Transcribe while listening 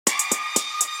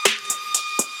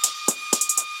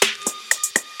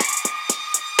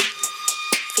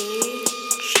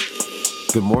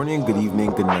Good morning, good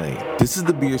evening, good night. This is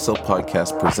the Be Yourself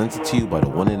podcast presented to you by the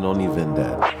one and only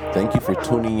Vendad. Thank you for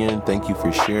tuning in, thank you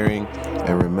for sharing,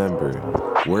 and remember,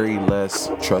 worry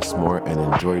less, trust more, and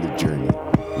enjoy the journey.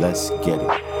 Let's get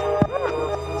it.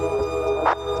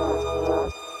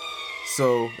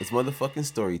 So, it's motherfucking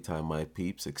story time, my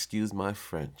peeps. Excuse my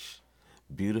French.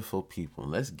 Beautiful people.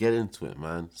 Let's get into it,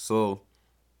 man. So,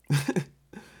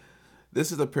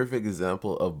 this is a perfect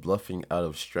example of bluffing out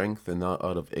of strength and not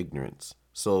out of ignorance.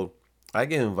 So, I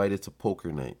get invited to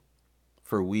poker night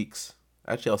for weeks.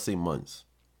 Actually, I'll say months.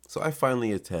 So, I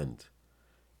finally attend.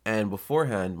 And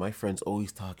beforehand, my friends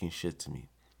always talking shit to me.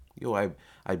 Yo,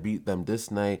 I beat them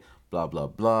this night, blah, blah,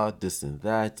 blah, this and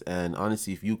that. And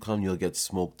honestly, if you come, you'll get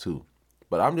smoked too.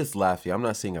 But I'm just laughing. I'm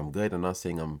not saying I'm good. I'm not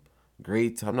saying I'm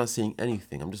great. I'm not saying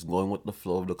anything. I'm just going with the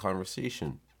flow of the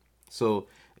conversation. So,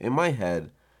 in my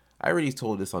head, I already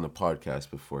told this on a podcast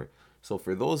before. So,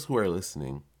 for those who are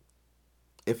listening,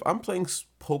 if I'm playing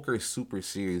poker super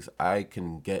serious, I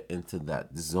can get into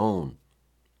that zone.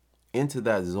 Into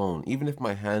that zone. Even if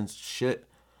my hands shit,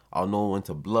 I'll know when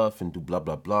to bluff and do blah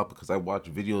blah blah because I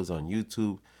watch videos on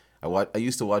YouTube. I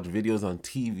used to watch videos on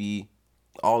TV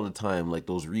all the time, like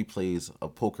those replays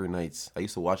of poker nights. I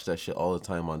used to watch that shit all the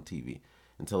time on TV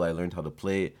until I learned how to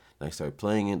play it. And I started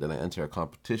playing it. Then I entered a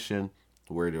competition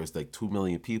where there was like 2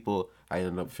 million people. I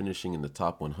ended up finishing in the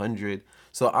top 100.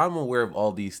 So I'm aware of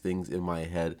all these things in my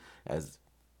head as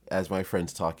my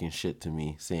friends talking shit to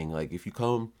me, saying like, if you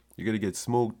come, you're gonna get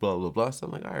smoked, blah blah blah. So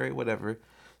I'm like, all right, whatever.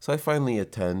 So I finally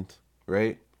attend,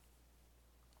 right?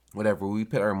 Whatever. We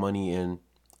put our money in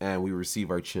and we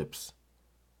receive our chips,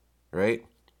 right?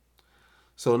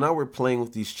 So now we're playing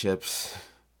with these chips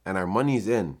and our money's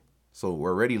in. So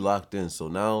we're already locked in. So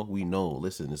now we know,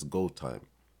 listen, it's go time.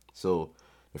 So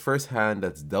the first hand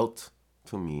that's dealt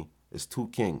to me is 2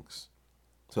 kings.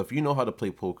 So if you know how to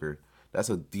play poker, that's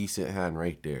a decent hand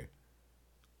right there.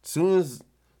 As soon as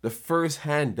the first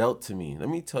hand dealt to me, let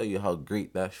me tell you how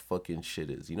great that fucking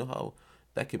shit is. You know how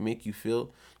that can make you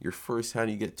feel? Your first hand,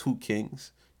 you get 2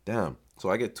 kings. Damn. So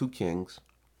I get 2 kings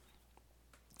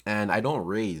and I don't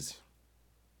raise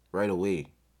right away.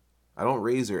 I don't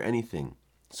raise or anything.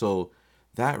 So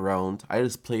that round, I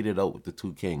just played it out with the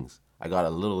 2 kings. I got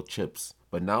a little chips.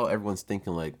 But now everyone's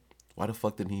thinking like, why the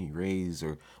fuck didn't he raise?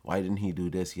 Or why didn't he do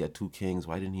this? He had 2 kings.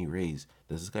 Why didn't he raise?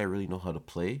 Does this guy really know how to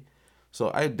play? So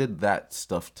I did that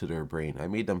stuff to their brain. I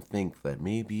made them think that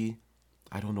maybe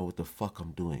I don't know what the fuck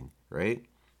I'm doing, right?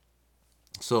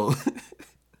 So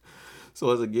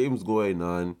so as the game's going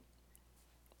on,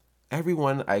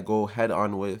 everyone I go head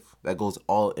on with that goes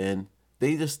all in,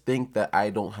 they just think that I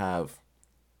don't have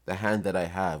the hand that I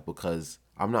have because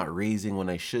I'm not raising when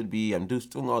I should be. I'm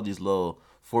just doing all these little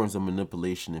forms of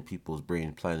manipulation in people's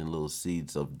brain, planting little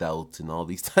seeds of doubt and all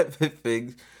these type of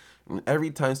things. And every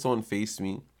time someone faced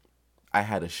me, I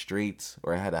had a straight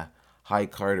or I had a high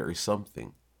card or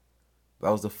something. That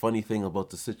was the funny thing about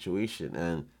the situation.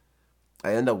 And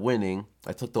I end up winning.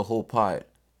 I took the whole pot.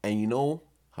 And you know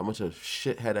how much of a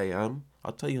shithead I am?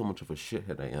 I'll tell you how much of a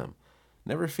shithead I am.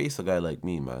 Never face a guy like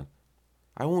me, man.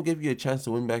 I won't give you a chance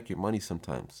to win back your money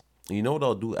sometimes. And you know what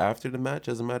I'll do after the match,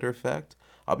 as a matter of fact?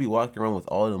 I'll be walking around with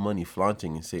all the money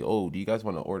flaunting and say, oh, do you guys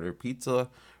want to order pizza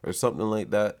or something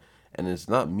like that? And it's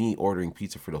not me ordering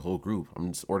pizza for the whole group.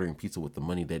 I'm just ordering pizza with the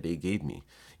money that they gave me.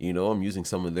 You know, I'm using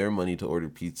some of their money to order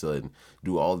pizza and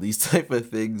do all these type of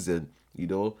things. And, you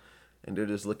know, and they're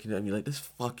just looking at me like, this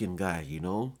fucking guy, you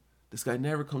know? This guy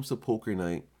never comes to poker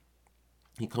night.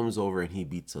 He comes over and he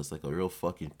beats us like a real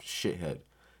fucking shithead.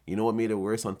 You know what made it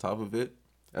worse on top of it?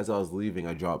 As I was leaving,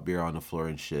 I dropped beer on the floor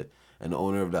and shit. And the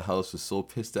owner of the house was so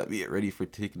pissed at me, ready for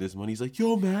taking his money. He's like,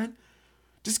 yo, man,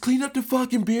 just clean up the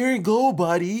fucking beer and go,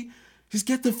 buddy. Just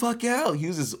get the fuck out. He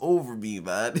was just over me,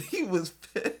 man. He was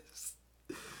pissed.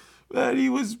 Man, he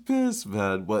was pissed,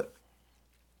 man. But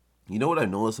you know what I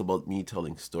noticed about me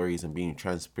telling stories and being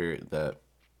transparent? That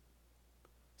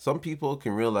some people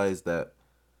can realize that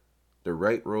the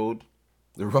right road,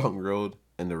 the wrong road,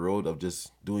 and the road of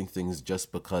just doing things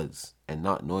just because and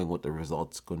not knowing what the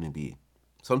result's going to be.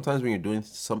 Sometimes when you're doing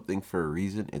something for a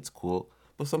reason, it's cool.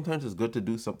 But sometimes it's good to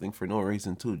do something for no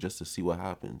reason too, just to see what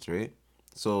happens, right?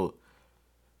 So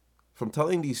from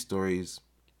telling these stories,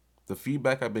 the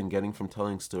feedback I've been getting from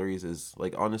telling stories is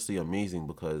like honestly amazing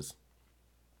because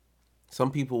some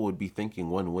people would be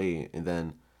thinking one way and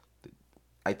then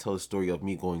I tell a story of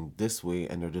me going this way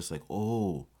and they're just like,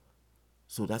 oh,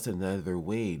 so that's another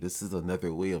way. This is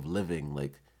another way of living.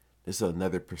 Like, this is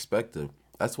another perspective.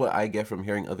 That's what I get from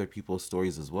hearing other people's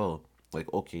stories as well.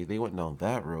 Like, okay, they went down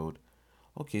that road.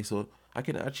 Okay, so I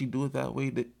can actually do it that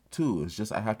way too. It's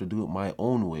just I have to do it my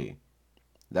own way.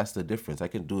 That's the difference. I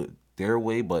can do it their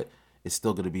way, but it's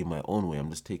still gonna be my own way. I'm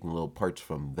just taking little parts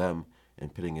from them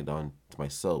and putting it on to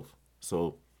myself.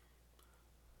 So,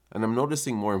 and I'm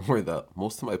noticing more and more that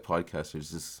most of my podcasts are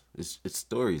just it's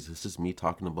stories. It's just me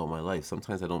talking about my life.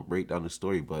 Sometimes I don't break down the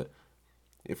story, but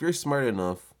if you're smart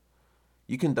enough,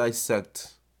 you can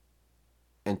dissect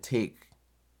and take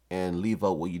and leave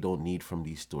out what you don't need from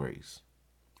these stories,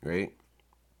 right?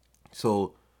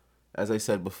 So, as I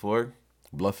said before,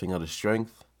 bluffing out of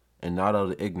strength and not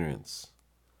out of ignorance.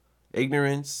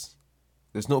 Ignorance,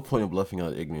 there's no point in bluffing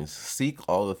out of ignorance. Seek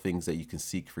all the things that you can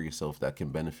seek for yourself that can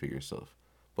benefit yourself.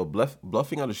 But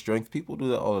bluffing out of strength, people do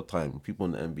that all the time. People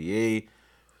in the NBA,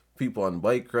 people on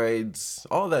bike rides,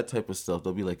 all that type of stuff.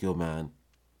 They'll be like, yo, man,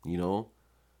 you know,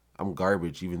 I'm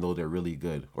garbage even though they're really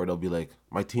good. Or they'll be like,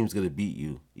 my team's going to beat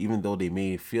you. Even though they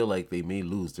may feel like they may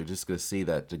lose, they're just going to say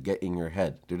that to get in your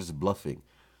head. They're just bluffing.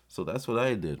 So that's what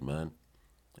I did, man.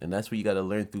 And that's what you got to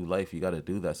learn through life. You got to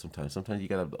do that sometimes. Sometimes you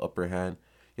got to have the upper hand.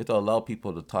 You have to allow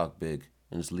people to talk big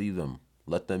and just leave them.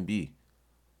 Let them be.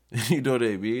 You know what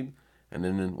I mean? And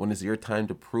then when it's your time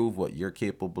to prove what you're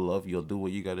capable of, you'll do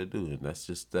what you got to do. And that's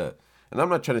just that. And I'm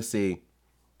not trying to say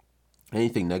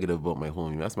anything negative about my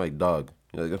homie. That's my dog.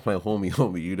 You know, that's my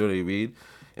homie. You know what I mean?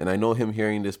 And I know him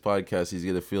hearing this podcast, he's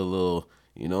going to feel a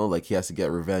little, like he has to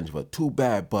get revenge. But too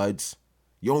bad, buds.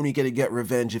 You only get to get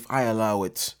revenge if I allow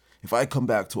it. If I come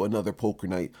back to another poker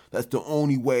night, that's the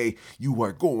only way you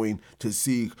are going to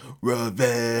seek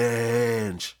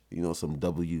revenge. Some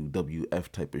WWF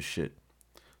type of shit.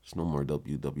 There's no more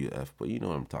WWF, but you know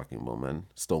what I'm talking about, man.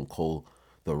 Stone Cold,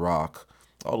 The Rock,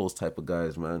 all those type of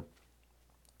guys, man.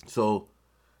 So,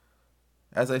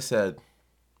 as I said,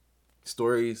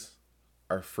 stories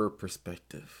are for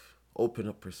perspective. Open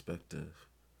up perspective.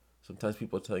 Sometimes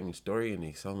people are telling you a story and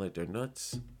they sound like they're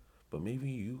nuts, but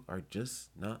maybe you are just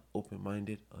not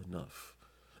open-minded enough.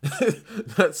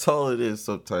 That's all it is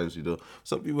sometimes,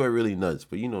 Some people are really nuts,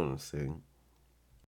 but you know what I'm saying.